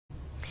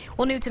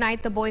Well, new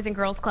tonight, the Boys and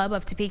Girls Club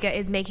of Topeka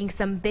is making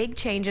some big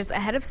changes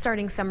ahead of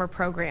starting summer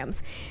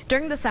programs.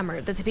 During the summer,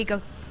 the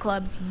Topeka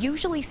clubs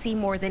usually see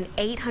more than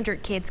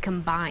 800 kids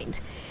combined.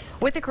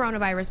 With the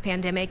coronavirus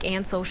pandemic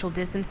and social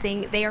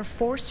distancing, they are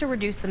forced to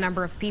reduce the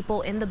number of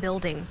people in the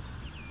building.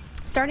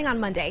 Starting on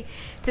Monday,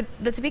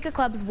 the Topeka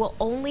clubs will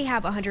only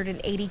have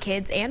 180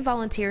 kids and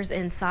volunteers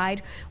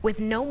inside, with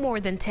no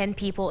more than 10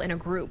 people in a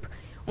group.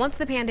 Once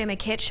the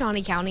pandemic hit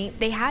Shawnee County,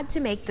 they had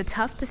to make the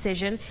tough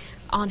decision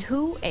on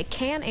who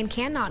can and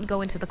cannot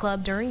go into the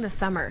club during the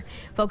summer,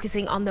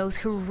 focusing on those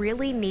who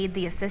really need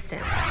the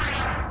assistance.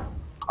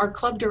 Our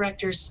club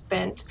directors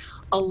spent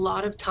a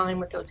lot of time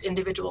with those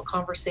individual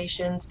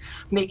conversations,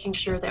 making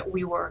sure that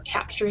we were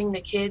capturing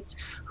the kids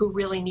who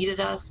really needed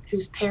us,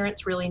 whose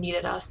parents really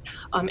needed us,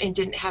 and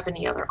didn't have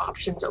any other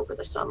options over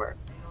the summer.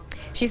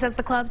 She says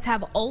the clubs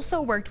have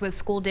also worked with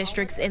school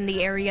districts in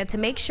the area to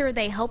make sure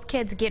they help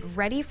kids get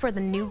ready for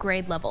the new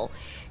grade level.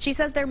 She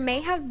says there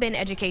may have been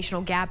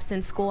educational gaps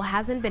since school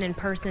hasn't been in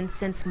person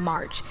since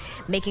March,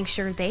 making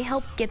sure they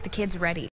help get the kids ready.